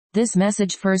This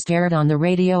message first aired on the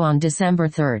radio on December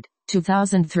 3,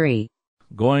 2003.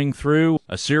 Going through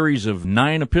a series of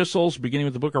 9 epistles, beginning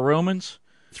with the book of Romans,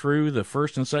 through the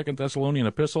 1st and 2nd Thessalonian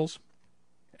epistles,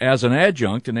 as an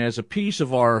adjunct and as a piece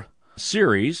of our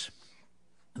series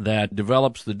that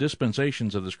develops the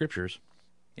dispensations of the Scriptures.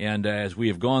 And as we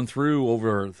have gone through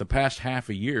over the past half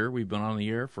a year, we've been on the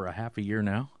air for a half a year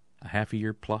now, a half a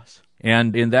year plus.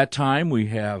 And in that time, we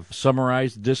have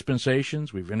summarized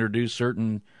dispensations. We've introduced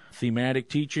certain thematic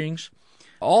teachings.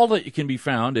 All that can be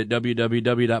found at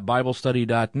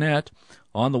www.biblestudy.net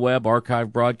on the web,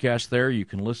 archive broadcast there. You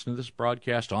can listen to this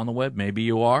broadcast on the web. Maybe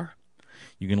you are.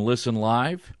 You can listen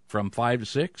live from 5 to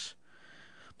 6.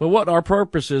 But what our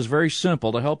purpose is very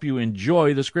simple, to help you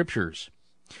enjoy the Scriptures.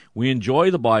 We enjoy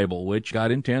the Bible, which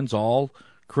God intends all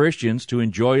Christians to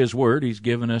enjoy His Word. He's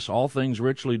given us all things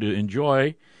richly to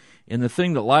enjoy, and the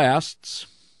thing that lasts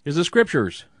is the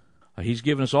Scriptures. He's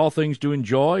given us all things to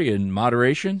enjoy in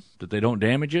moderation, that they don't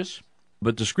damage us.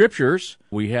 But the Scriptures,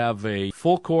 we have a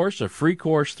full course, a free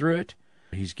course through it.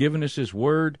 He's given us His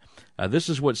Word. This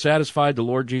is what satisfied the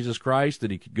Lord Jesus Christ,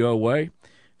 that He could go away,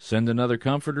 send another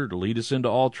Comforter to lead us into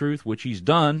all truth, which He's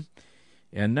done.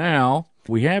 And now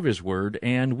we have His Word,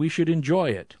 and we should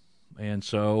enjoy it. And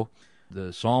so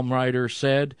the psalm writer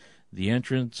said, "The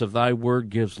entrance of Thy Word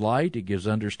gives light, it gives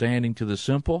understanding to the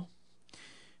simple."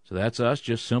 So that's us,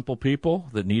 just simple people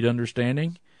that need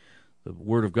understanding. The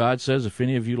Word of God says, "If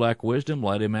any of you lack wisdom,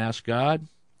 let him ask God,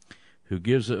 who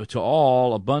gives it to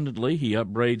all abundantly. He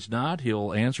upbraids not."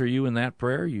 He'll answer you in that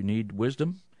prayer. You need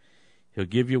wisdom. He'll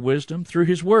give you wisdom through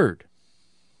His Word.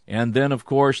 And then, of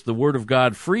course, the Word of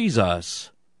God frees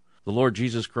us. The Lord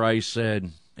Jesus Christ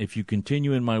said, "If you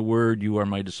continue in my word, you are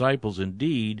my disciples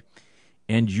indeed,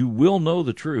 and you will know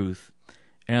the truth,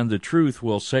 and the truth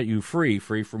will set you free."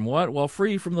 Free from what? Well,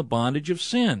 free from the bondage of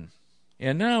sin.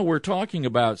 And now we're talking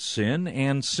about sin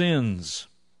and sins.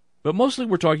 But mostly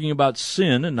we're talking about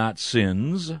sin and not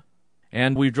sins.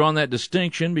 And we've drawn that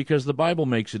distinction because the Bible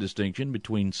makes a distinction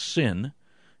between sin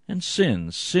and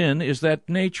sins. Sin is that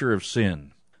nature of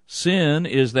sin. Sin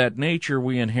is that nature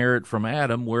we inherit from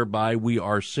Adam, whereby we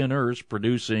are sinners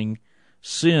producing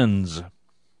sins.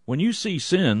 When you see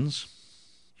sins,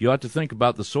 you ought to think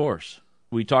about the source.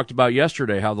 We talked about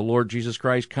yesterday how the Lord Jesus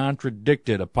Christ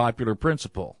contradicted a popular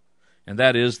principle, and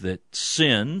that is that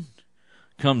sin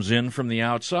comes in from the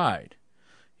outside.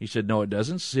 He said, no, it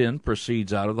doesn't. Sin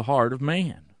proceeds out of the heart of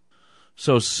man.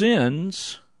 So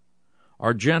sins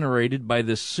are generated by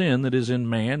the sin that is in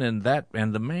man, and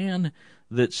the man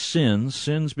that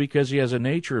sins because he has a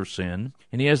nature of sin,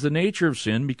 and he has the nature of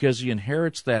sin because he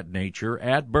inherits that nature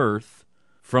at birth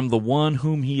from the one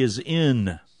whom he is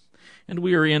in. And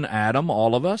we are in Adam,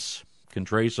 all of us. Can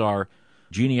trace our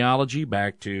genealogy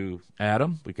back to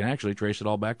Adam. We can actually trace it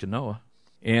all back to Noah.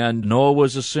 And Noah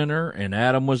was a sinner, and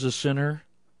Adam was a sinner,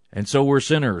 and so we're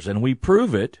sinners. And we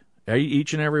prove it,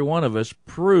 each and every one of us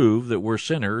prove that we're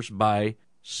sinners by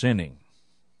sinning.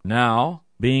 Now,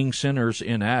 being sinners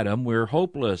in Adam, we're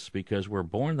hopeless because we're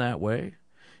born that way.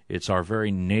 It's our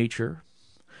very nature.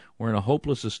 We're in a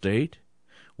hopeless estate.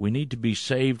 We need to be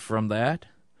saved from that.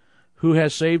 Who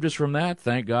has saved us from that?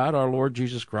 Thank God, our Lord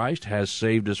Jesus Christ has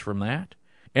saved us from that.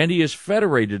 And He has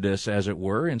federated us, as it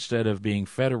were, instead of being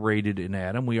federated in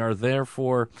Adam. We are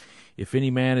therefore, if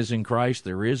any man is in Christ,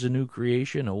 there is a new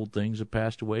creation. Old things have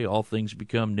passed away. All things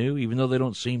become new, even though they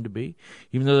don't seem to be.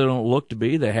 Even though they don't look to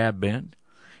be, they have been.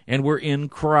 And we're in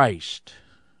Christ.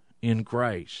 In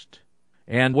Christ.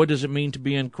 And what does it mean to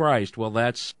be in Christ? Well,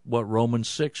 that's what Romans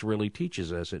 6 really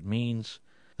teaches us. It means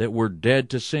that we're dead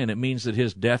to sin. It means that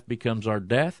His death becomes our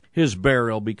death. His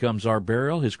burial becomes our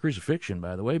burial. His crucifixion,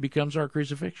 by the way, becomes our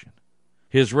crucifixion.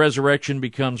 His resurrection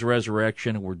becomes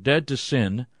resurrection. And we're dead to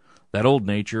sin, that old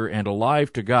nature, and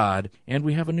alive to God, and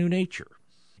we have a new nature.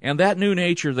 And that new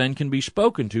nature then can be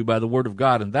spoken to by the Word of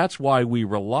God, and that's why we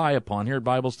rely upon, here at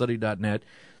BibleStudy.net,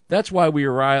 that's why we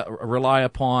rely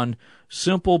upon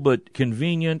simple but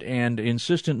convenient and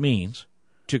insistent means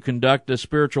to conduct a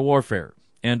spiritual warfare.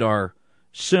 And our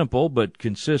simple but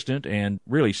consistent and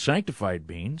really sanctified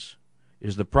means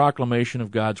is the proclamation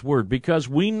of God's Word, because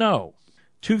we know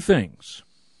two things.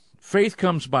 Faith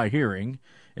comes by hearing,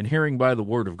 and hearing by the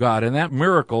Word of God, and that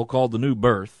miracle called the new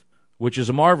birth, which is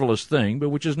a marvelous thing, but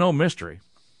which is no mystery.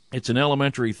 It's an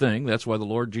elementary thing. That's why the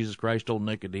Lord Jesus Christ told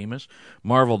Nicodemus,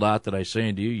 "Marvel not that I say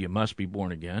unto you, you must be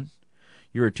born again."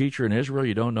 You're a teacher in Israel,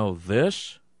 you don't know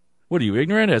this? What are you,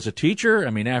 ignorant as a teacher?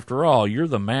 I mean, after all, you're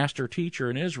the master teacher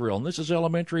in Israel, and this is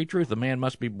elementary truth. A man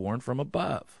must be born from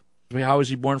above. How is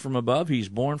he born from above? He's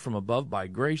born from above by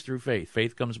grace through faith.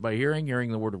 Faith comes by hearing,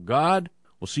 hearing the Word of God.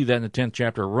 We'll see that in the 10th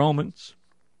chapter of Romans.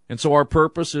 And so our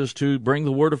purpose is to bring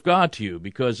the Word of God to you,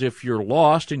 because if you're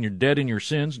lost and you're dead in your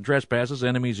sins and trespasses,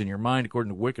 enemies in your mind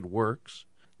according to wicked works,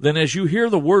 then as you hear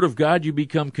the Word of God, you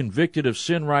become convicted of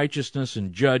sin, righteousness,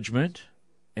 and judgment.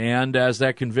 And as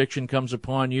that conviction comes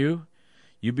upon you,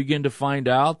 you begin to find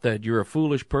out that you're a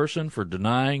foolish person for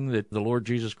denying that the Lord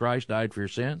Jesus Christ died for your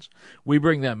sins. We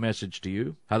bring that message to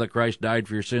you, how that Christ died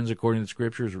for your sins according to the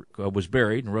Scriptures, was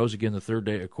buried, and rose again the third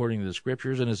day according to the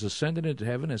Scriptures, and is ascended into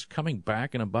heaven, is coming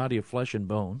back in a body of flesh and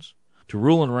bones to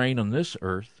rule and reign on this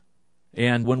earth.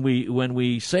 And when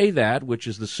we say that, which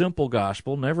is the simple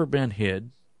gospel, never been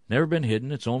hidden,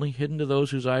 it's only hidden to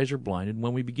those whose eyes are blinded,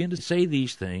 when we begin to say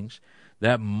these things,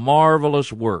 that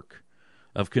marvelous work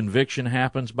of conviction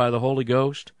happens by the Holy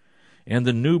Ghost, and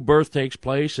the new birth takes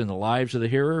place in the lives of the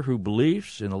hearer who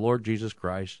believes in the Lord Jesus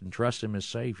Christ and trusts Him as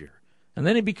Savior. And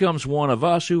then he becomes one of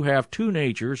us who have two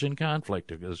natures in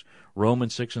conflict, as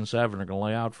Romans 6 and 7 are going to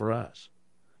lay out for us.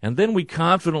 And then we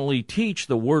confidently teach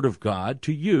the Word of God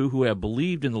to you who have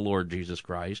believed in the Lord Jesus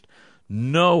Christ,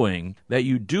 knowing that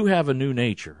you do have a new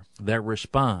nature that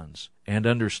responds and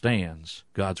understands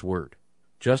God's Word.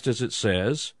 Just as it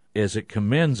says, as it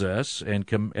commends us,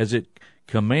 and as it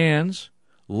commands,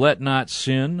 let not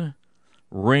sin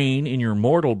reign in your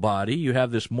mortal body. You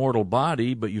have this mortal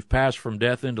body, but you've passed from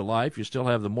death into life. You still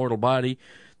have the mortal body.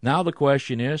 Now the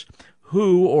question is,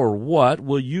 who or what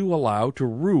will you allow to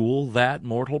rule that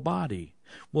mortal body?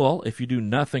 Well, if you do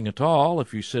nothing at all,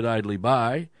 if you sit idly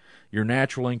by, your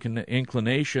natural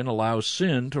inclination allows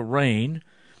sin to reign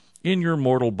in your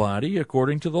mortal body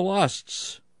according to the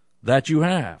lusts that you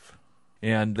have.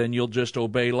 And then you'll just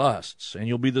obey lusts, and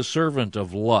you'll be the servant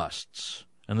of lusts,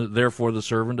 and therefore the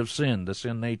servant of sin, the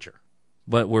sin nature.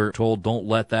 But we're told don't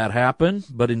let that happen,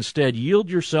 but instead yield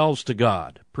yourselves to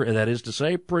God. That is to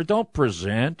say, don't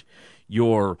present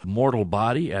your mortal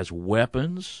body as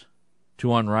weapons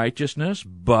to unrighteousness,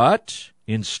 but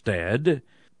instead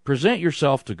present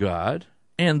yourself to God,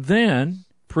 and then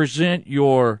present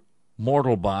your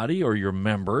mortal body or your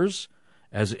members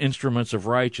as instruments of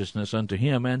righteousness unto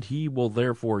Him, and He will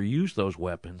therefore use those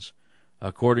weapons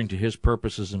according to His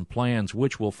purposes and plans,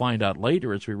 which we'll find out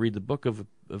later as we read the book of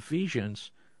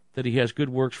Ephesians, that He has good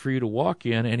works for you to walk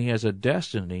in, and He has a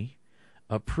destiny,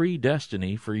 a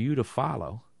predestiny for you to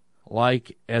follow,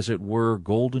 like, as it were,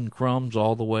 golden crumbs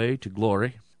all the way to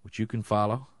glory, which you can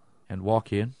follow and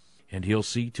walk in, and He'll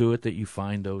see to it that you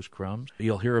find those crumbs.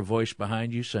 You'll hear a voice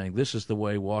behind you saying, this is the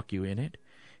way, walk you in it.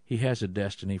 He has a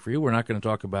destiny for you. We're not going to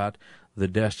talk about the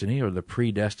destiny or the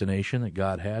predestination that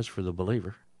God has for the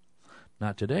believer.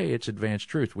 Not today. It's advanced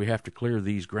truth. We have to clear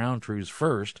these ground truths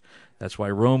first. That's why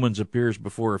Romans appears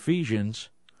before Ephesians.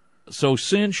 So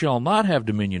sin shall not have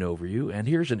dominion over you. And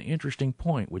here's an interesting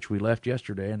point, which we left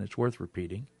yesterday, and it's worth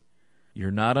repeating.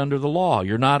 You're not under the law.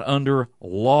 You're not under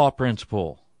law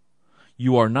principle.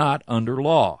 You are not under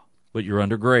law, but you're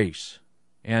under grace.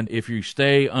 And if you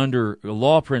stay under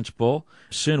law principle,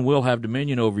 sin will have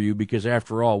dominion over you, because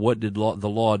after all, what did the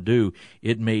law do?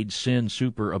 It made sin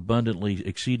super abundantly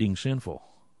exceeding sinful.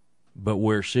 But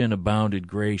where sin abounded,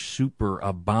 grace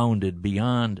superabounded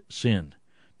beyond sin.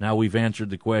 Now we've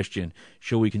answered the question,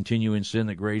 shall we continue in sin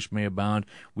that grace may abound?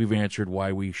 We've answered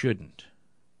why we shouldn't.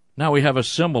 Now we have a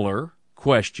similar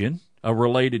question, a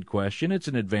related question. It's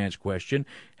an advanced question.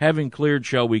 Having cleared,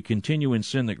 shall we continue in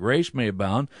sin that grace may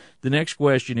abound? The next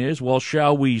question is, well,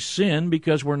 shall we sin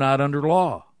because we're not under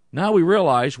law? Now we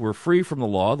realize we're free from the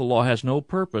law. The law has no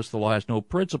purpose. The law has no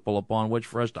principle upon which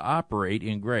for us to operate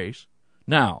in grace.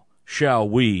 Now, shall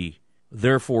we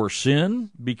therefore sin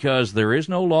because there is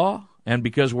no law and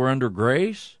because we're under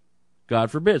grace? God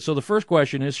forbid. So the first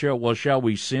question is, shall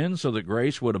we sin so that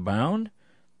grace would abound?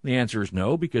 The answer is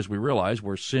no, because we realize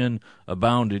where sin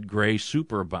abounded, grace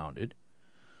superabounded.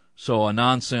 So a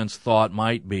nonsense thought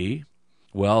might be,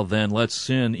 well, then let's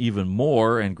sin even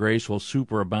more, and grace will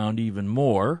superabound even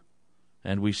more.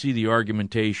 And we see the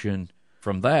argumentation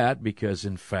from that, because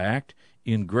in fact,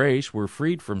 in grace, we're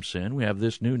freed from sin. We have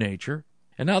this new nature.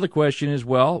 And now the question is,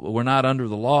 well, we're not under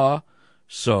the law,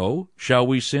 so shall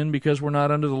we sin because we're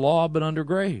not under the law, but under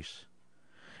grace?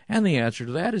 And the answer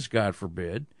to that is, God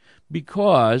forbid,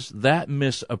 because that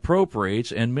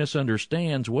misappropriates and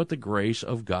misunderstands what the grace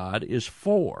of God is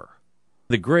for.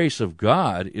 The grace of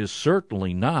God is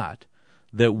certainly not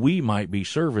that we might be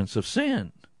servants of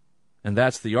sin. And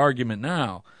that's the argument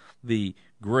now. The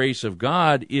grace of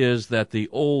God is that the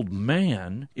old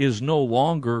man is no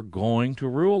longer going to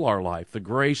rule our life. The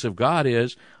grace of God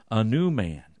is a new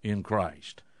man in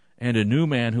Christ, and a new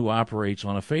man who operates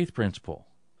on a faith principle.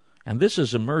 And this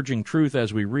is emerging truth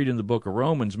as we read in the book of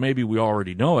Romans. Maybe we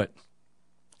already know it,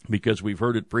 because we've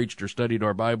heard it preached or studied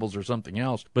our Bibles or something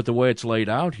else. But the way it's laid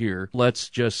out here, let's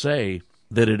just say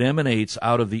that it emanates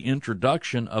out of the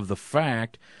introduction of the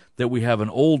fact that we have an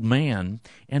old man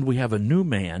and we have a new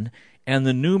man, and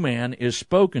the new man is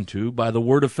spoken to by the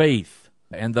word of faith.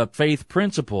 And the faith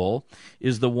principle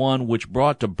is the one which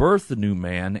brought to birth the new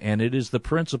man, and it is the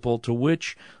principle to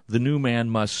which the new man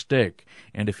must stick.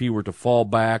 And if he were to fall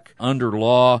back under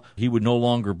law, he would no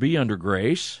longer be under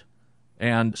grace.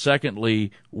 And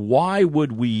secondly, why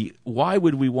would we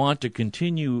want to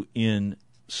continue in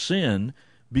sin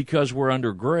because we're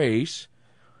under grace?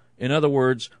 In other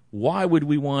words, why would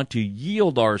we want to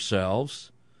yield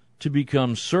ourselves to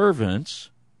become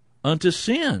servants unto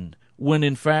sin, when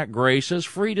in fact grace has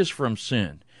freed us from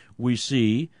sin? We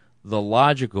see the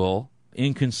logical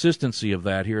inconsistency of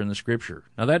that here in the Scripture.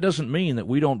 Now, that doesn't mean that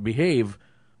we don't behave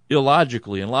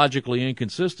illogically and logically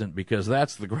inconsistent, because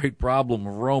that's the great problem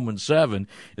of Romans 7,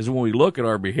 is when we look at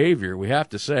our behavior, we have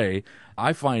to say,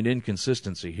 I find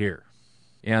inconsistency here.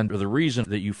 And the reason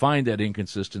that you find that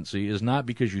inconsistency is not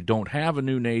because you don't have a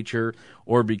new nature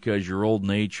or because your old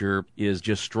nature is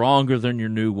just stronger than your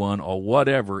new one or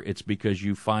whatever. It's because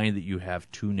you find that you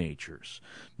have two natures,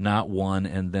 not one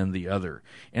and then the other.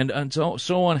 And I'm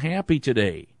so unhappy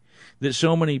today that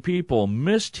so many people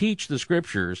misteach the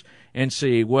Scriptures and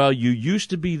say, well, you used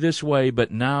to be this way,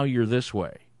 but now you're this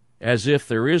way. As if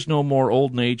there is no more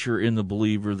old nature in the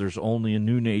believer, there's only a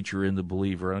new nature in the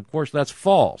believer. And of course, that's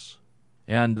false.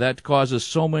 And that causes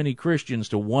so many Christians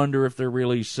to wonder if they're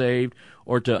really saved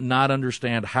or to not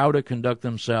understand how to conduct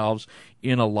themselves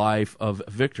in a life of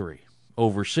victory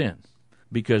over sin,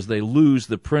 because they lose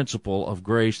the principle of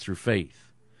grace through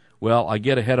faith. Well, I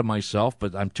get ahead of myself,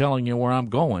 but I'm telling you where I'm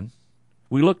going.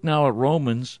 We look now at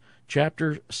Romans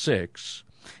chapter 6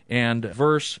 and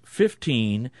verse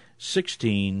 15,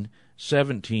 16,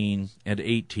 17, and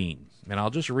 18. And I'll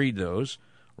just read those.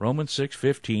 Romans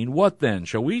 6:15, what then?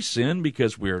 Shall we sin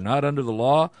because we are not under the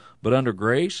law, but under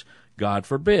grace? God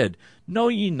forbid. Know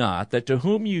ye not that to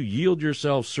whom you yield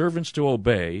yourselves servants to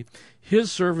obey,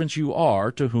 his servants you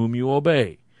are to whom you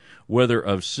obey, whether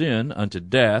of sin unto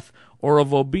death, or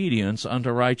of obedience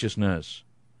unto righteousness?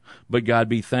 But God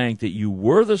be thanked that you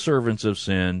were the servants of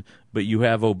sin, but you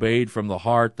have obeyed from the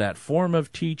heart that form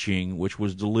of teaching which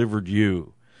was delivered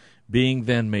you. Being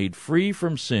then made free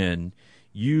from sin,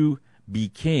 you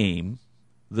became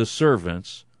the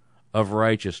servants of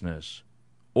righteousness.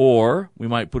 Or, we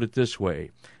might put it this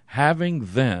way, having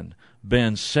then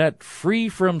been set free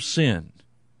from sin,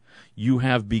 you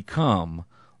have become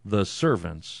the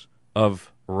servants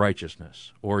of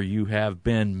righteousness, or you have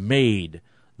been made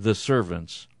the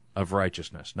servants of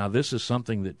righteousness. Now, this is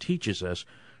something that teaches us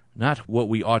not what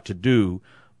we ought to do,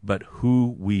 but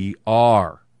who we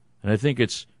are. And I think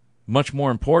it's much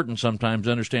more important sometimes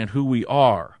to understand who we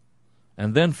are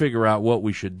and then figure out what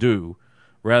we should do,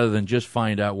 rather than just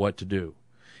find out what to do.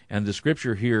 And the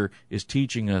Scripture here is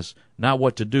teaching us not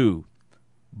what to do,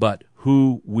 but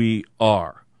who we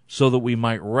are, so that we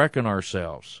might reckon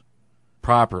ourselves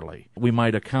properly. We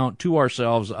might account to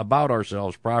ourselves about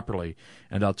ourselves properly.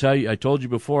 And I'll tell you, I told you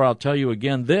before, I'll tell you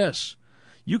again this: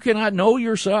 you cannot know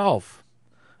yourself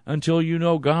until you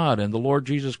know God and the Lord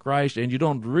Jesus Christ, and you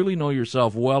don't really know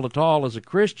yourself well at all as a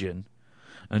Christian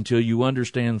until you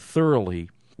understand thoroughly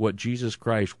what Jesus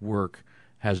Christ's work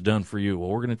has done for you. Well,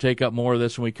 we're going to take up more of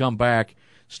this when we come back.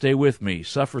 Stay with me.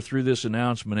 Suffer through this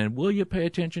announcement, and will you pay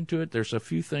attention to it? There's a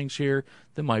few things here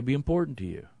that might be important to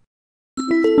you.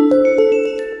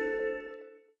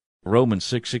 Romans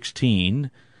 6:16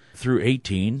 through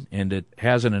 18, and it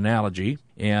has an analogy.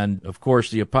 And, of course,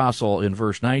 the apostle in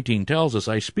verse 19 tells us,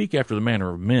 I speak after the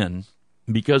manner of men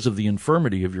because of the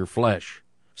infirmity of your flesh.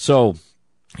 So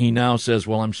he now says,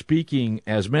 well, I'm speaking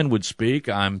as men would speak.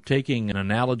 I'm taking an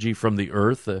analogy from the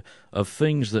earth of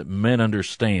things that men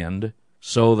understand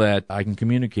so that I can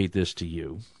communicate this to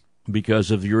you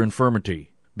because of your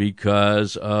infirmity,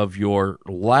 because of your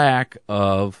lack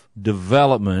of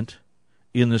development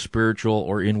in the spiritual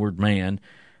or inward man.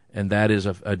 And that is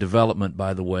a development,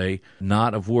 by the way,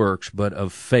 not of works, but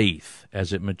of faith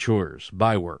as it matures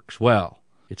by works. Well,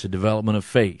 it's a development of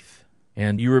faith.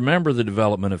 And you remember the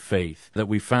development of faith that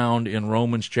we found in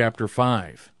Romans chapter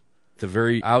 5. At the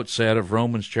very outset of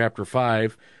Romans chapter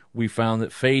 5, we found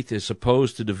that faith is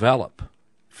supposed to develop.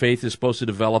 Faith is supposed to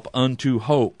develop unto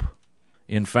hope.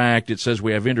 In fact, it says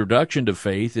we have introduction to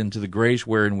faith into the grace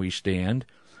wherein we stand,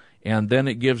 and then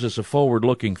it gives us a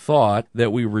forward-looking thought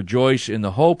that we rejoice in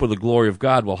the hope of the glory of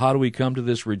God. Well, how do we come to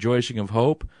this rejoicing of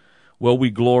hope? Well,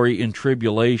 we glory in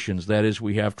tribulations. That is,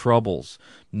 we have troubles,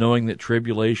 knowing that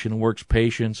tribulation works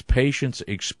patience, patience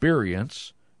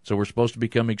experience, So we're supposed to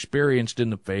become experienced in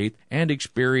the faith and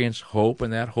experience hope,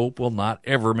 and that hope will not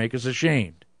ever make us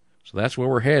ashamed. So that's where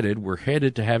we're headed. We're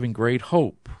headed to having great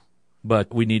hope.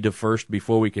 But we need to first,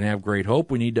 before we can have great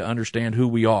hope, we need to understand who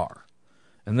we are.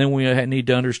 And then we need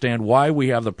to understand why we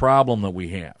have the problem that we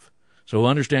have. So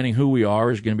understanding who we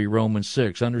are is going to be Romans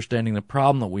 6. Understanding the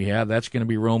problem that we have, that's going to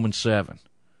be Romans 7.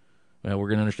 Well, we're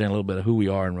going to understand a little bit of who we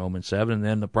are in Romans 7, and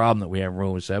then the problem that we have in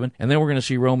Romans 7. And then we're going to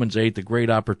see Romans 8, the great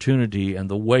opportunity and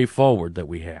the way forward that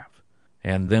we have.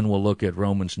 And then we'll look at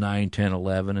Romans 9, 10,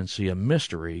 11, and see a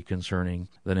mystery concerning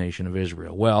the nation of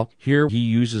Israel. Well, here he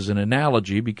uses an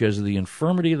analogy because of the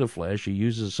infirmity of the flesh. He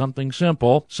uses something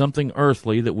simple, something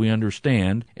earthly that we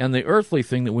understand. And the earthly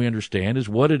thing that we understand is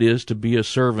what it is to be a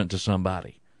servant to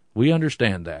somebody. We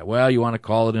understand that. Well, you want to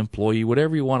call it employee,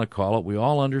 whatever you want to call it, we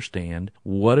all understand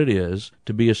what it is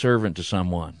to be a servant to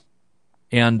someone.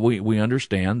 And we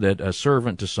understand that a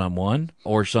servant to someone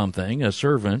or something, a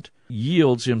servant,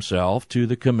 yields himself to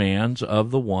the commands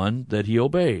of the one that he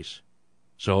obeys.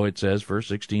 So it says, verse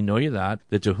 16, know ye that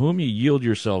to whom ye yield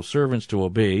yourselves servants to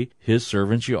obey, his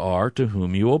servants you are to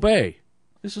whom you obey.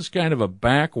 This is kind of a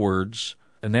backwards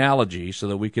analogy so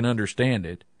that we can understand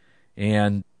it.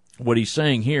 And what he's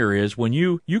saying here is when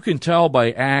you can tell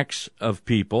by acts of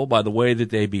people, by the way that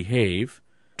they behave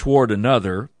toward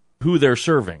another, who they're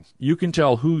serving. You can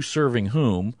tell who's serving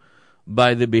whom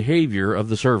by the behavior of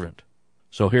the servant.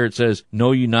 So here it says,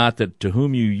 know ye not that to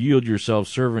whom you yield yourselves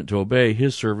servant to obey,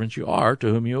 his servants you are to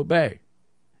whom you obey.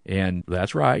 And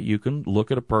that's right. You can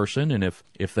look at a person, and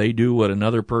if they do what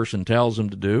another person tells them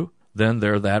to do, then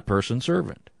they're that person's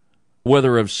servant.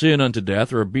 Whether of sin unto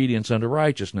death or obedience unto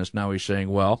righteousness. Now he's saying,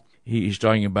 well, he's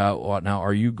talking about what now?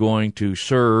 Are you going to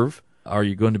serve? Are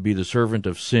you going to be the servant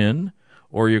of sin?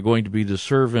 Or you're going to be the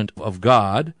servant of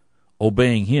God,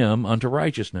 obeying him unto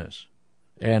righteousness?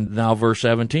 And now verse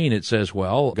 17, it says,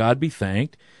 well, God be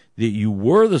thanked that you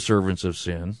were the servants of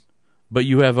sin, but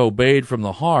you have obeyed from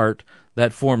the heart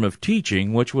that form of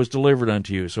teaching which was delivered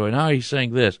unto you. So now he's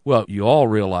saying this, well, you all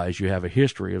realize you have a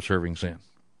history of serving sin.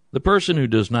 The person who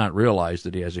does not realize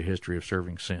that he has a history of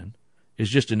serving sin is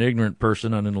just an ignorant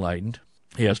person, unenlightened.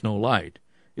 He has no light.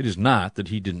 It is not that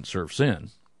he didn't serve sin.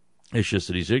 It's just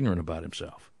that he's ignorant about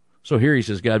himself. So here he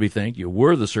says, God be thanked, you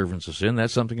were the servants of sin.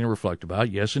 That's something to reflect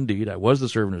about. Yes, indeed, I was the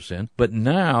servant of sin. But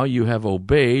now you have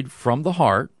obeyed from the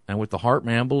heart, and with the heart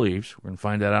man believes. We're going to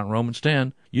find that out in Romans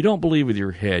 10. You don't believe with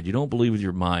your head. You don't believe with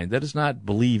your mind. That is not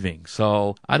believing.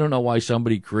 So I don't know why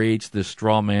somebody creates this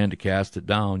straw man to cast it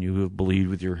down. You have believed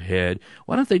with your head.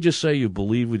 Why don't they just say you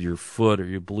believe with your foot or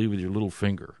you believe with your little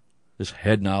finger? This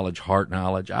head knowledge, heart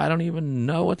knowledge, I don't even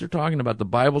know what they're talking about. The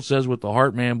Bible says what the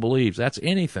heart man believes. That's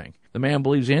anything. The man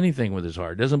believes anything with his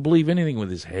heart. Doesn't believe anything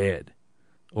with his head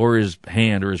or his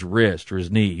hand or his wrist or his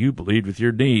knee. You believed with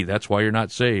your knee. That's why you're not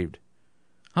saved.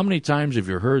 How many times have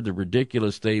you heard the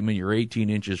ridiculous statement, you're 18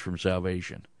 inches from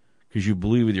salvation? Because you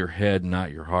believe with your head and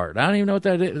not your heart. I don't even know what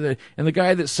that is. And the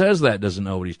guy that says that doesn't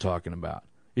know what he's talking about.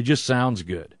 It just sounds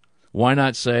good. Why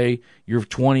not say you're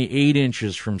 28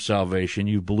 inches from salvation,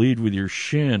 you believed with your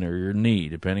shin or your knee,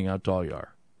 depending how tall you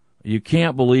are. You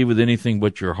can't believe with anything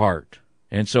but your heart.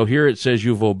 And so here it says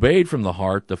you've obeyed from the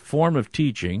heart the form of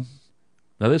teaching.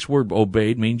 Now this word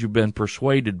obeyed means you've been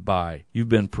persuaded by. You've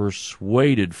been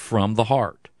persuaded from the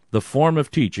heart. The form of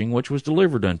teaching which was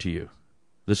delivered unto you.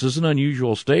 This is an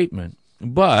unusual statement,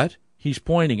 but he's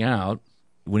pointing out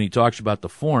when he talks about the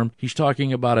form, he's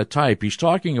talking about a type. He's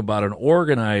talking about an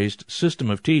organized system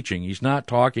of teaching. He's not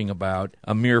talking about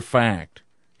a mere fact.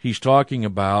 He's talking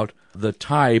about the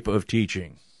type of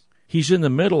teaching. He's in the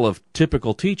middle of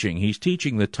typical teaching. He's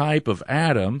teaching the type of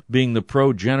Adam being the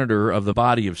progenitor of the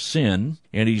body of sin,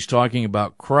 and he's talking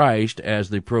about Christ as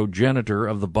the progenitor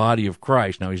of the body of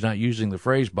Christ. Now, he's not using the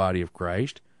phrase body of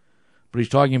Christ, but he's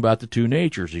talking about the two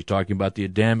natures. He's talking about the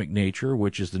Adamic nature,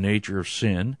 which is the nature of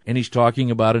sin, and he's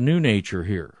talking about a new nature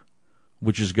here,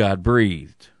 which is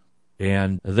God-breathed.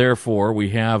 And therefore,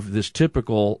 we have this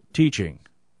typical teaching,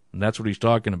 and that's what he's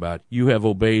talking about. You have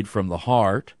obeyed from the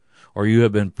heart, or you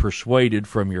have been persuaded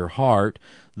from your heart,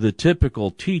 the typical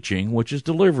teaching which is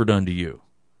delivered unto you.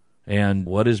 And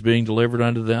what is being delivered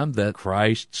unto them? That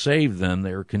Christ saved them.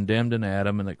 They were condemned in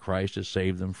Adam, and that Christ has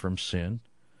saved them from sin.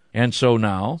 And so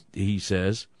now, he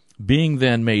says, being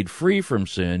then made free from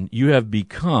sin, you have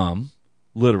become,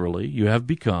 literally, you have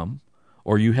become,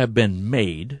 or you have been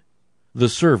made, the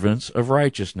servants of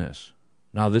righteousness.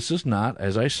 Now, this is not,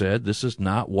 as I said, this is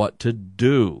not what to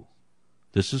do.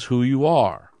 This is who you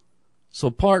are. So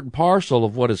part and parcel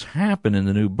of what has happened in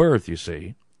the new birth, you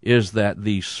see, is that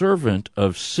the servant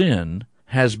of sin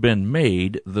has been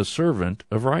made the servant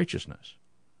of righteousness.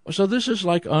 So this is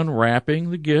like unwrapping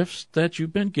the gifts that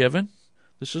you've been given.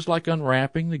 This is like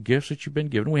unwrapping the gifts that you've been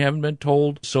given. We haven't been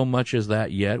told so much as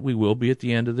that yet. We will be at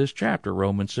the end of this chapter,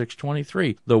 Romans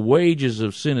 6:23. The wages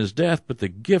of sin is death, but the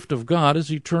gift of God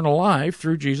is eternal life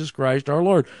through Jesus Christ our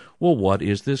Lord. Well, what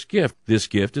is this gift? This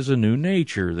gift is a new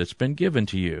nature that's been given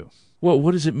to you. Well,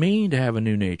 what does it mean to have a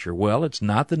new nature? Well, it's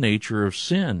not the nature of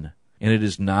sin, and it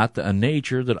is not a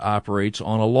nature that operates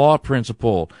on a law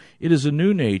principle. It is a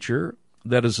new nature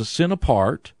that is a sin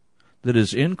apart, that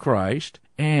is in Christ,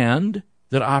 and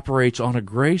that operates on a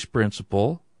grace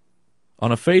principle,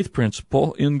 on a faith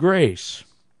principle in grace.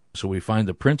 So we find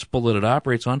the principle that it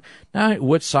operates on. Now,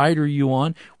 what side are you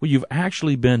on? Well, you've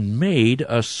actually been made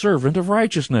a servant of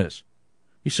righteousness.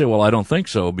 You say, well, I don't think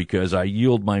so because I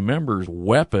yield my members'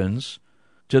 weapons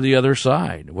to the other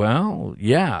side. Well,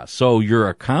 yeah, so you're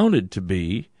accounted to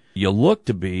be, you look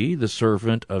to be the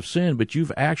servant of sin, but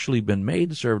you've actually been made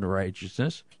the servant of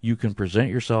righteousness. You can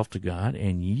present yourself to God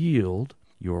and yield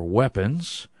your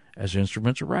weapons as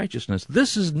instruments of righteousness.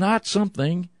 This is not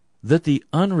something that the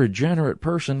unregenerate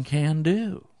person can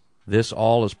do. This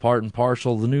all is part and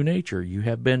parcel of the new nature. You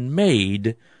have been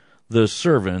made the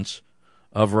servants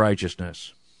of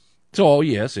righteousness. So,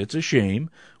 yes, it's a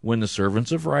shame when the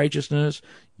servants of righteousness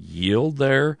yield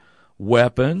their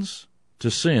weapons to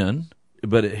sin,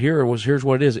 but here's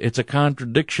what it is. It's a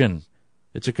contradiction.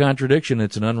 It's a contradiction.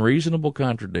 It's an unreasonable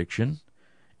contradiction,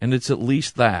 and it's at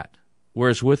least that.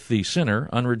 Whereas with the sinner,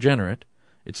 unregenerate,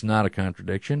 it's not a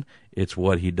contradiction. It's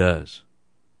what he does.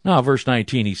 Now, verse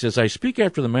 19, he says, I speak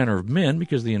after the manner of men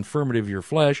because of the infirmity of your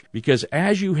flesh, because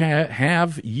as you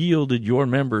have yielded your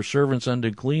members servants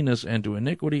unto cleanness and to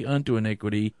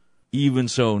iniquity, even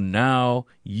so now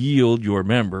yield your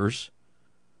members,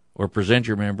 or present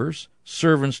your members,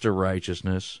 servants to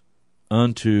righteousness,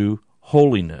 unto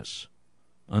holiness.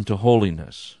 Unto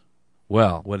holiness.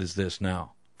 Well, what is this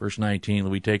now? Verse 19,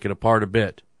 we take it apart a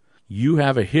bit. You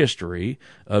have a history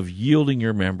of yielding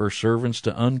your members, servants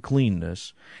to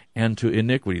uncleanness and to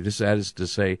iniquity. That is to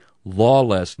say,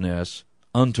 lawlessness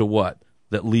unto what?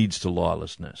 That leads to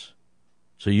lawlessness.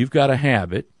 So you've got a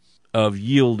habit of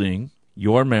yielding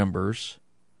your members,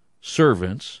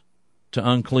 servants, to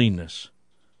uncleanness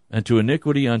and to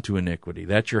iniquity unto iniquity.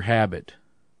 That's your habit.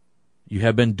 You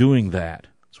have been doing that.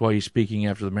 That's why he's speaking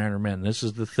after the manner of men. This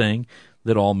is the thing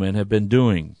that all men have been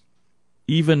doing.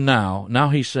 Even now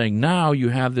he's saying, now you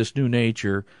have this new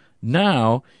nature.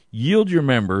 Now yield your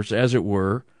members, as it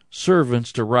were,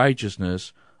 servants to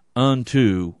righteousness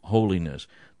unto holiness.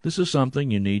 This is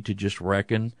something you need to just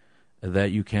reckon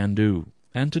that you can do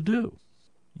and to do.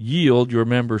 Yield your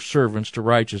members, servants to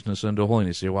righteousness unto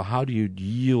holiness. You say, well, how do you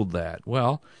yield that?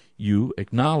 Well, you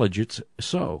acknowledge it's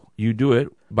so. You do it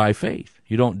by faith.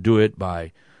 You don't do it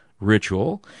by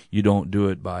ritual. You don't do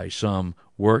it by some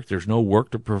work. There's no work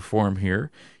to perform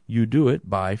here. You do it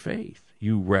by faith.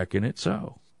 You reckon it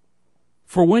so.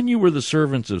 For when you were the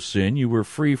servants of sin, you were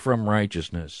free from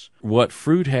righteousness. What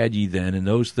fruit had ye then in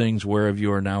those things whereof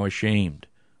you are now ashamed?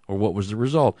 Or what was the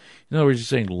result? In other words, he's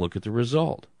saying, look at the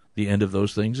result. The end of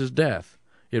those things is death.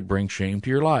 It brings shame to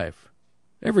your life.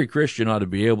 Every Christian ought to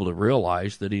be able to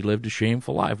realize that he lived a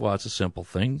shameful life. Well, it's a simple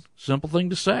thing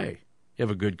to say. You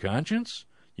have a good conscience.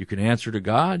 You can answer to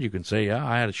God. You can say, yeah,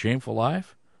 I had a shameful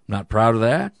life. I'm not proud of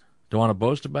that. Don't want to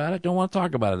boast about it. Don't want to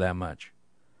talk about it that much.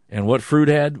 And what fruit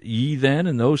had ye then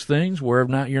in those things whereof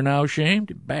not you're now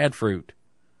ashamed? Bad fruit.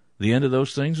 The end of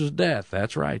those things was death.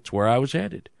 That's right. It's where I was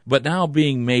headed. But now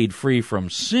being made free from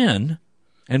sin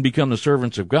and become the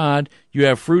servants of God, you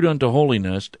have fruit unto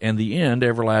holiness and the end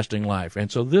everlasting life.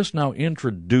 And so this now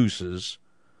introduces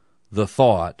the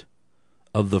thought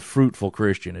of the fruitful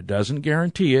Christian. It doesn't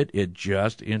guarantee it. It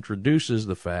just introduces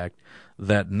the fact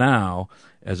that now,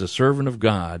 as a servant of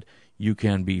God, you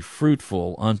can be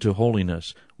fruitful unto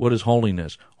holiness. What is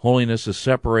holiness? Holiness is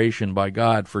separation by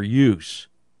God for use,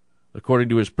 according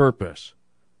to his purpose.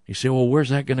 You say, well, where's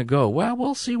that going to go? Well,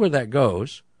 we'll see where that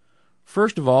goes.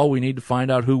 First of all, we need to find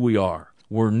out who we are.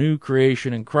 We're new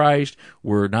creation in Christ.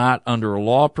 We're not under a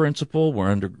law principle.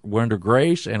 We're under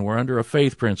grace, and we're under a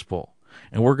faith principle.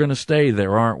 And we're going to stay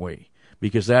there, aren't we?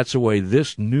 Because that's the way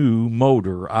this new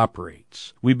motor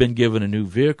operates. We've been given a new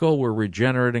vehicle. We're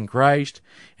regenerate in Christ,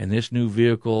 and this new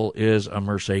vehicle is a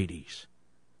Mercedes.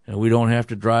 And we don't have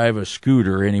to drive a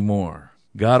scooter anymore.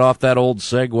 Got off that old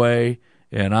Segway,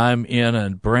 and I'm in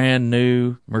a brand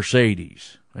new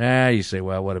Mercedes. You say,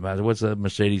 well, what about it? What's the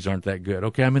Mercedes aren't that good?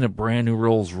 Okay, I'm in a brand new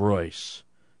Rolls Royce.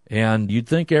 And you'd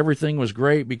think everything was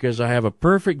great because I have a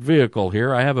perfect vehicle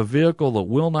here. I have a vehicle that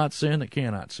will not sin, that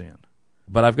cannot sin.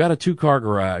 But I've got a 2-car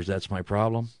garage. That's my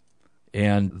problem.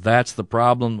 And that's the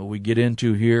problem that we get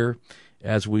into here.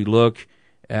 as we look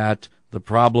at the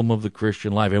problem of the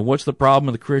Christian life. And what's the problem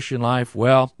of the Christian life?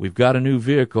 Well, we've got a new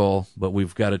vehicle, but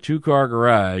we've got a 2-car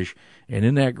garage, and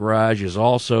in that garage is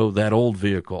also that old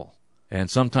vehicle. And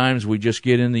sometimes we just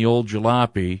get in the old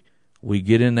jalopy, we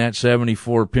get in that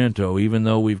 74 Pinto, even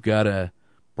though we've got a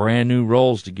brand new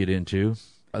Rolls to get into.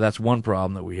 That's one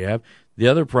problem that we have. The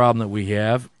other problem that we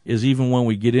have is even when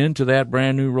we get into that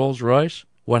brand new Rolls Royce,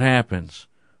 what happens?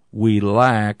 We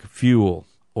lack fuel,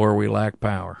 or we lack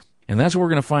power. And that's what we're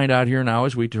going to find out here now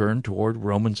as we turn toward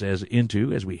Romans, as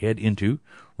we head into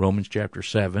Romans chapter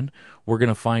 7. We're going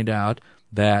to find out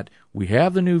that we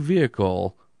have the new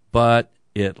vehicle, but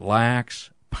it lacks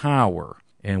power.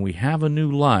 And we have a new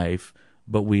life,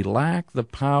 but we lack the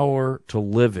power to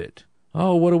live it.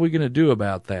 Oh, what are we going to do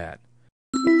about that?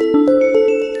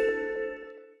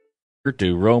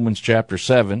 To Romans chapter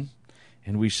 7,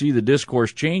 and we see the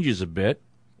discourse changes a bit,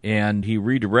 and he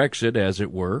redirects it, as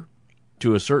it were,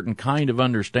 to a certain kind of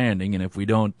understanding. And if we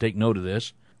don't take note of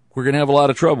this, we're going to have a lot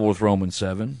of trouble with Romans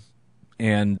 7.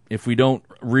 And if we don't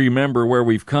remember where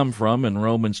we've come from in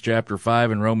Romans chapter 5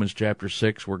 and Romans chapter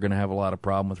 6, we're going to have a lot of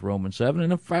problem with Romans 7.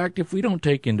 And in fact, if we don't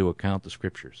take into account the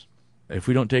Scriptures, as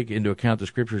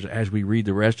we read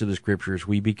the rest of the Scriptures,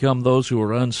 we become those who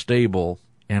are unstable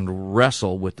and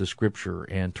wrestle with the Scripture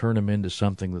and turn them into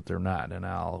something that they're not. And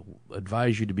I'll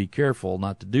advise you to be careful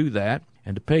not to do that,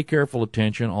 and to pay careful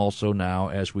attention also now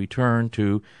as we turn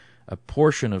to a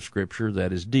portion of Scripture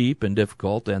that is deep and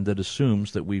difficult and that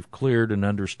assumes that we've cleared and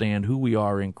understand who we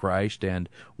are in Christ and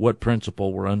what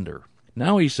principle we're under.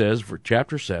 Now he says for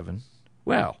chapter 7,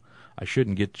 well, I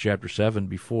shouldn't get to chapter 7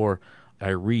 before I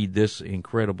read this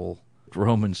incredible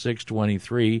Romans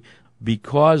 6:23,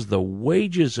 because the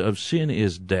wages of sin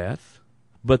is death,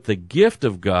 but the gift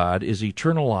of God is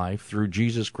eternal life through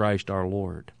Jesus Christ our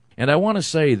Lord. And I want to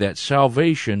say that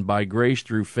salvation by grace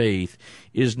through faith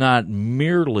is not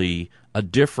merely a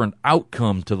different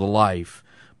outcome to the life,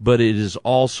 but it is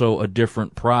also a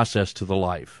different process to the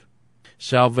life.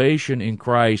 Salvation in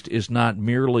Christ is not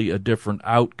merely a different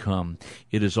outcome,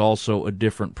 it is also a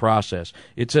different process.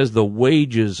 It says the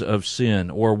wages of sin,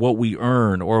 or what we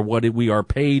earn, or what we are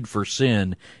paid for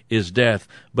sin, is death,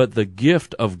 but the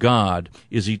gift of God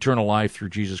is eternal life through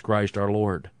Jesus Christ our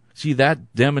Lord. See,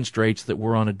 that demonstrates that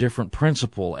we're on a different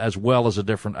principle as well as a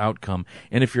different outcome.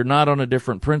 And if you're not on a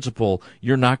different principle,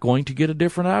 you're not going to get a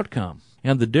different outcome.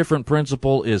 And the different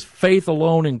principle is faith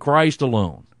alone in Christ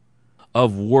alone,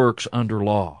 of works under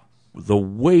law. The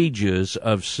wages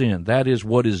of sin, that is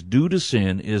what is due to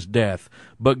sin, is death.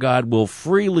 But God will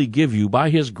freely give you, by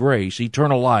His grace,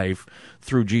 eternal life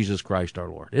through Jesus Christ our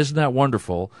Lord. Isn't that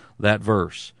wonderful, that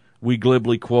verse? We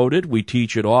glibly quote it. We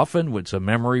teach it often. It's a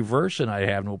memory verse, and I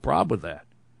have no problem with that.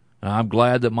 I'm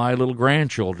glad that my little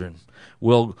grandchildren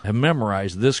will have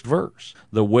memorized this verse.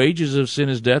 The wages of sin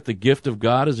is death. The gift of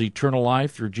God is eternal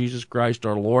life through Jesus Christ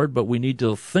our Lord. But we need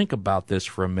to think about this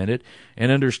for a minute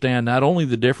and understand not only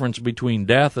the difference between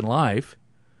death and life,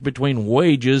 between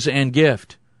wages and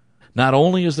gift. Not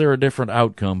only is there a different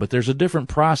outcome, but there's a different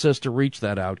process to reach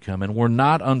that outcome. And we're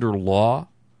not under law,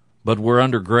 but we're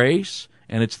under grace.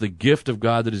 And it's the gift of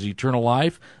God that is eternal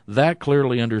life. That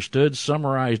clearly understood,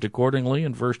 summarized accordingly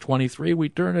in verse 23. We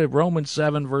turn to Romans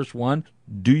 7, verse 1.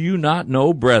 Do you not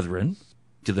know, brethren,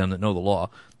 to them that know the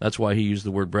law? That's why he used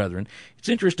the word brethren. It's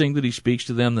interesting that he speaks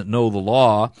to them that know the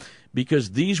law,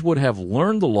 because these would have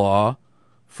learned the law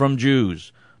from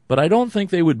Jews. But I don't think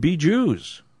they would be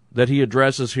Jews that he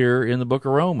addresses here in the book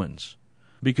of Romans,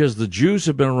 because the Jews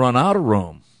have been run out of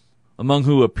Rome, among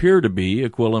who appear to be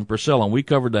Aquila and Priscilla, and we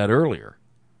covered that earlier.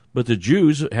 But the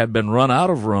Jews had been run out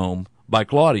of Rome by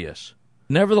Claudius.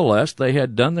 Nevertheless, they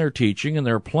had done their teaching, and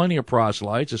there are plenty of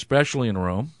proselytes, especially in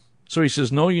Rome. So he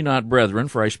says, Know ye not, brethren,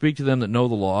 for I speak to them that know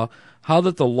the law, how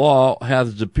that the law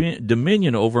hath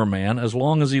dominion over a man as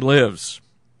long as he lives.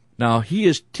 Now, he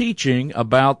is teaching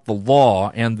about the law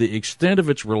and the extent of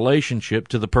its relationship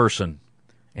to the person.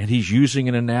 And he's using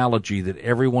an analogy that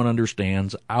everyone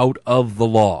understands out of the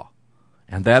law.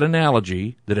 And that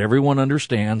analogy that everyone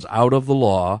understands out of the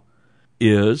law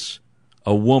is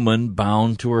a woman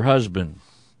bound to her husband.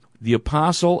 The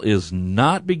apostle is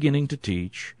not beginning to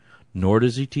teach, nor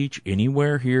does he teach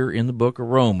anywhere here in the book of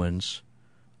Romans,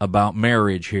 about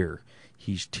marriage here.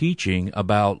 He's teaching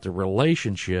about the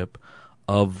relationship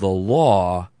of the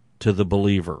law to the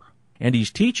believer. And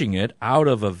he's teaching it out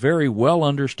of a very well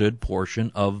understood portion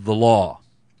of the law.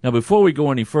 Now, before we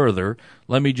go any further,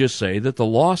 let me just say that the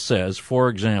law says, for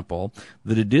example,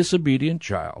 that a disobedient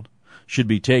child should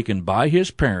be taken by his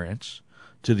parents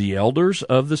to the elders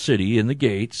of the city in the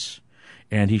gates,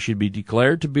 and he should be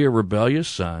declared to be a rebellious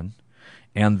son,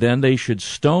 and then they should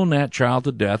stone that child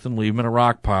to death and leave him in a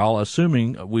rock pile,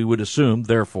 we would assume,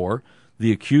 therefore,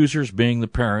 the accusers being the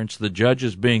parents, the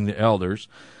judges being the elders,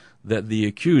 that the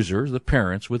accusers, the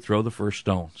parents, would throw the first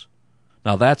stones.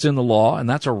 Now that's in the law, and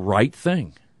that's a right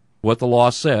thing. What the law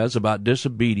says about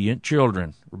disobedient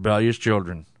children, rebellious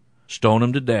children, stone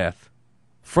them to death.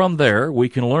 From there, we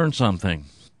can learn something.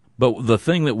 But the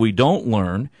thing that we don't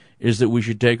learn is that we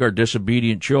should take our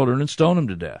disobedient children and stone them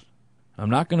to death.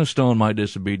 I'm not going to stone my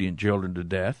disobedient children to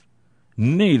death.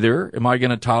 Neither am I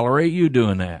going to tolerate you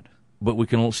doing that. But we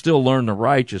can still learn the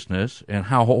righteousness and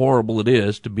how horrible it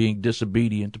is to being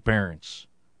disobedient to parents.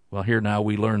 Well, here now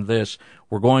we learn this.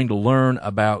 We're going to learn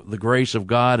about the grace of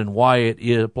God and why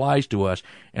it applies to us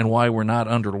and why we're not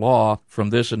under law from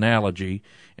this analogy.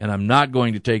 And I'm not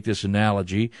going to take this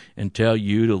analogy and tell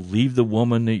you to leave the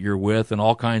woman that you're with and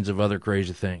all kinds of other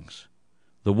crazy things.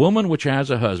 The woman which has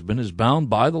a husband is bound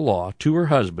by the law to her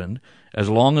husband as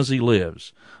long as he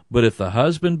lives. But if the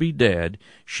husband be dead,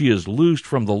 she is loosed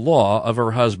from the law of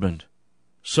her husband.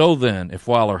 So then, if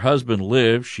while her husband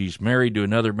lives she's married to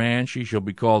another man, she shall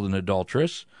be called an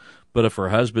adulteress. But if her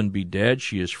husband be dead,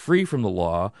 she is free from the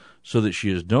law, so that she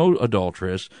is no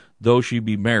adulteress, though she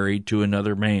be married to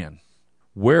another man.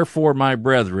 Wherefore, my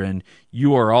brethren,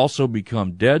 you are also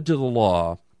become dead to the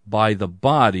law by the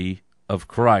body of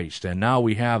Christ. And now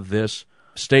we have this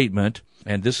statement,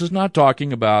 and this is not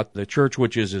talking about the church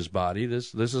which is his body.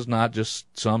 This is not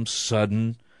just some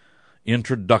sudden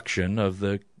introduction of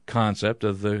the concept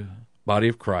of the body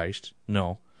of Christ.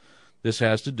 No, this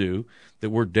has to do that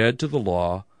we're dead to the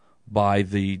law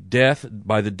according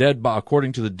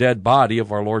to the dead body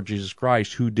of our Lord Jesus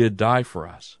Christ, who did die for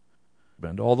us.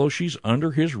 And although she's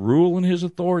under his rule and his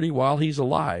authority while he's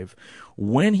alive,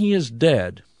 when he is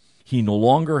dead, he no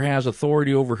longer has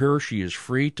authority over her. She is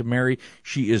free to marry.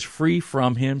 She is free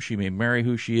from him. She may marry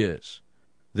who she is.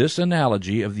 This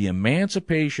analogy of the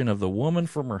emancipation of the woman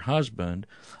from her husband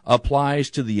applies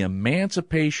to the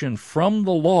emancipation from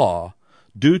the law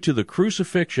due to the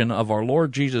crucifixion of our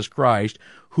Lord Jesus Christ,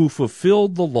 who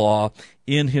fulfilled the law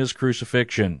in his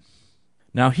crucifixion.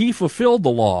 Now, he fulfilled the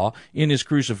law in his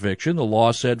crucifixion. The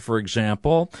law said, for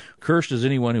example, cursed is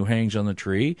anyone who hangs on the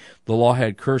tree. The law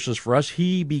had curses for us.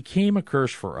 He became a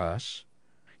curse for us.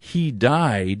 He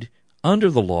died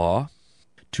under the law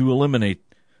to eliminate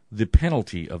the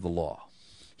penalty of the law.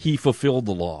 He fulfilled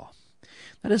the law.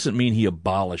 That doesn't mean he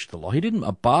abolished the law. He didn't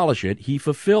abolish it. He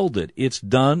fulfilled it. It's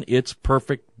done. It's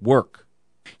perfect work.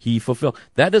 He fulfilled.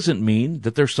 That doesn't mean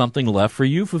that there's something left for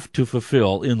you to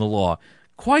fulfill in the law.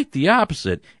 Quite the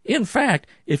opposite. In fact,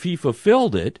 if he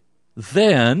fulfilled it,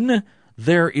 then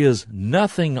there is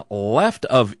nothing left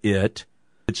of it.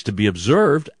 It's to be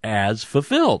observed as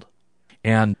fulfilled.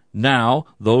 And now,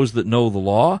 those that know the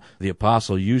law, the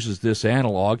apostle uses this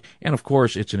analog, and of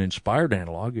course it's an inspired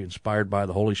analog, inspired by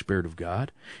the Holy Spirit of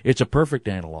God. It's a perfect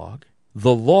analog.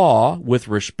 The law, with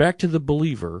respect to the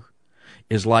believer,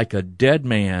 is like a dead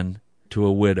man to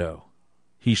a widow.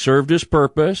 He served his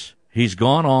purpose, he's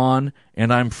gone on,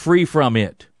 and I'm free from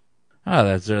it.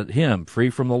 That's him, free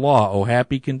from the law. Oh,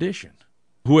 happy condition.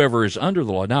 Whoever is under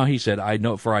the law. Now he said, I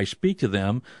know, for I speak to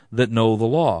them that know the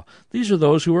law. These are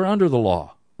those who are under the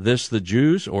law. This the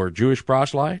Jews or Jewish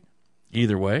proselyte?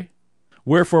 Either way.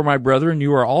 Wherefore, my brethren,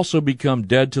 you are also become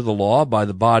dead to the law by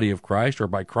the body of Christ, or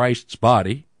by Christ's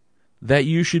body, that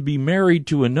you should be married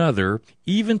to another,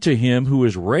 even to him who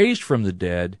is raised from the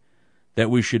dead, that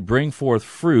we should bring forth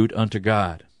fruit unto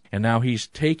God. And now he's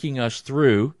taking us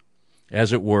through,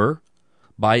 as it were,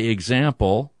 by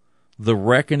example, the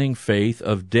reckoning faith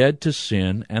of dead to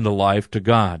sin and alive to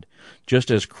God.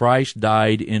 Just as Christ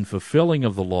died in fulfilling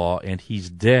of the law, and he's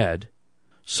dead,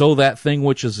 so that thing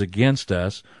which is against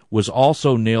us was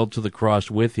also nailed to the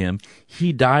cross with him.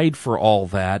 He died for all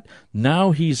that.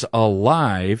 Now he's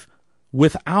alive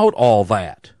without all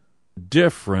that.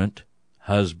 Different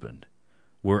husband.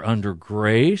 We're under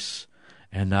grace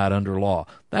and not under law.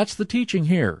 That's the teaching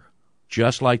here.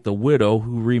 Just like the widow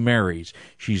who remarries.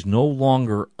 She's no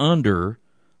longer under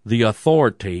the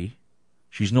authority.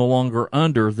 She's no longer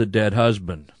under the dead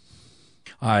husband.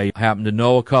 I happen to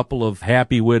know a couple of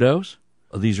happy widows.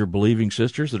 These are believing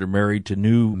sisters that are married to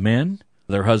new men.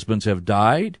 Their husbands have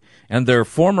died, and their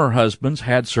former husbands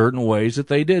had certain ways that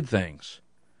they did things.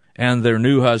 And their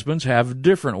new husbands have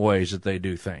different ways that they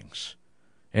do things.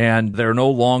 And they're no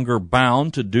longer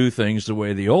bound to do things the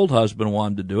way the old husband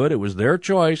wanted to do it. It was their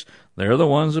choice. They're the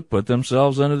ones that put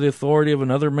themselves under the authority of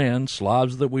another man,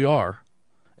 slobs that we are.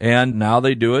 And now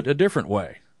they do it a different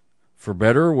way, for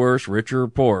better or worse, richer or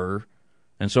poorer,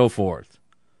 and so forth.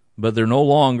 But they're no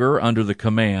longer under the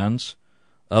commands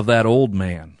of that old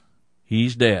man.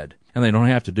 He's dead. And they don't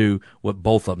have to do what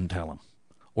both of them tell them,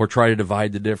 or try to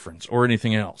divide the difference, or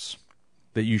anything else.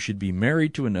 That you should be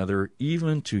married to another,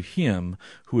 even to him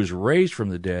who is raised from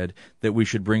the dead, that we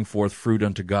should bring forth fruit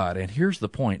unto God. And here's the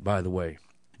point, by the way.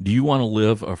 Do you want to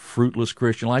live a fruitless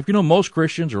Christian life? You know, most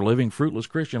Christians are living fruitless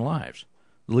Christian lives,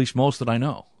 at least most that I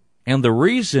know. And the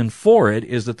reason for it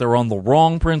is that they're on the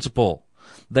wrong principle.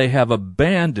 They have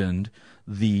abandoned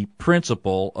the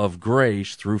principle of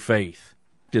grace through faith.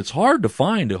 It's hard to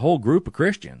find a whole group of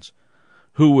Christians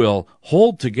who will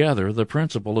hold together the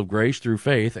principle of grace through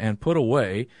faith and put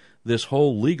away this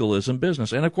whole legalism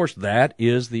business. And of course, that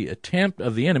is the attempt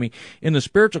of the enemy. In the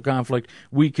spiritual conflict,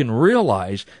 we can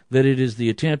realize that it is the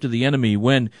attempt of the enemy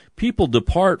when people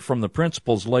depart from the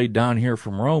principles laid down here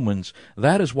from Romans.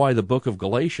 That is why the book of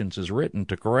Galatians is written,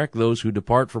 to correct those who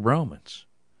depart from Romans.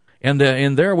 And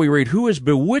in there we read, "Who has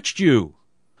bewitched you,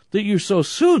 that you so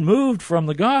soon moved from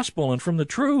the gospel and from the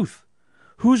truth?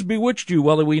 Who's bewitched you?"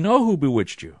 Well, we know who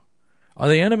bewitched you. Are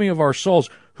the enemy of our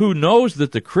souls, who knows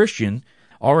that the Christian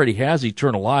already has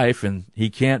eternal life and he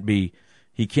can't be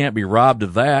robbed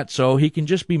of that, so he can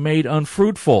just be made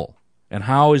unfruitful. And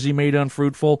how is he made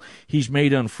unfruitful? He's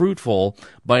made unfruitful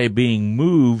by being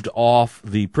moved off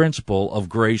the principle of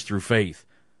grace through faith.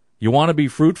 You want to be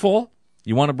fruitful?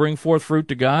 You want to bring forth fruit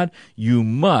to God? You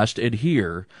must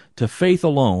adhere to faith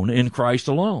alone in Christ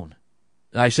alone.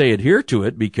 I say adhere to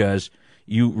it because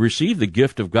you receive the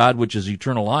gift of God, which is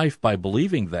eternal life, by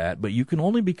believing that, but you can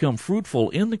only become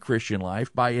fruitful in the Christian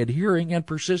life by adhering and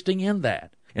persisting in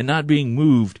that, and not being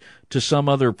moved to some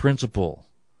other principle.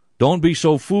 Don't be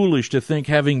so foolish to think,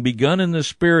 having begun in the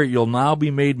Spirit, you'll now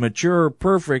be made mature,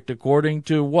 perfect, according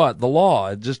to what? The law.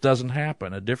 It just doesn't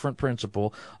happen. A different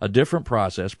principle, a different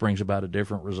process brings about a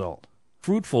different result.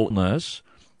 Fruitfulness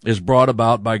is brought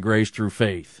about by grace through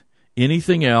faith.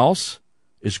 Anything else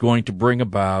is going to bring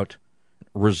about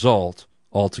result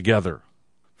altogether.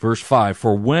 Verse 5,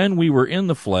 "For when we were in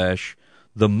the flesh,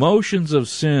 the motions of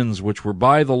sins which were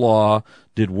by the law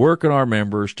did work in our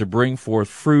members to bring forth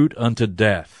fruit unto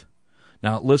death."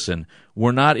 Now listen,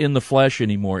 we're not in the flesh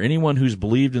anymore. Anyone who's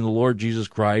believed in the Lord Jesus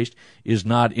Christ is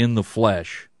not in the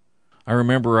flesh. I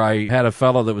remember I had a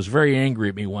fellow that was very angry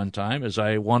at me one time as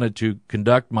I wanted to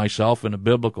conduct myself in a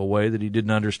biblical way that he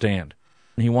didn't understand.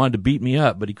 He wanted to beat me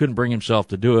up, but he couldn't bring himself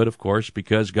to do it, of course,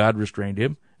 because God restrained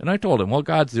him. And I told him, well,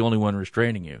 God's the only one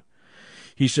restraining you.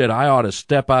 He said, I ought to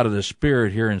step out of the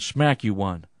Spirit here and smack you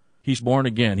one. He's born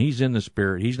again. He's in the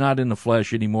Spirit. He's not in the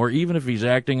flesh anymore, even if he's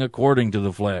acting according to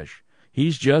the flesh.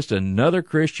 He's just another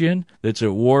Christian that's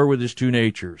at war with his two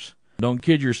natures. Don't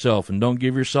kid yourself and don't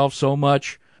give yourself so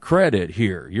much credit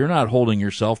here. You're not holding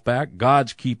yourself back.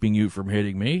 God's keeping you from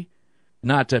hitting me,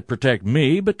 not to protect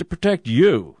me, but to protect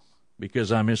you,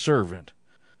 because I'm his servant.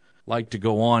 Like to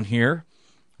go on here.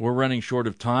 We're running short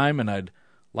of time, and I'd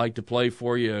like to play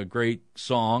for you a great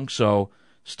song, so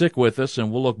stick with us,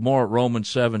 and we'll look more at Romans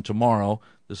 7 tomorrow.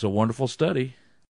 This is a wonderful study.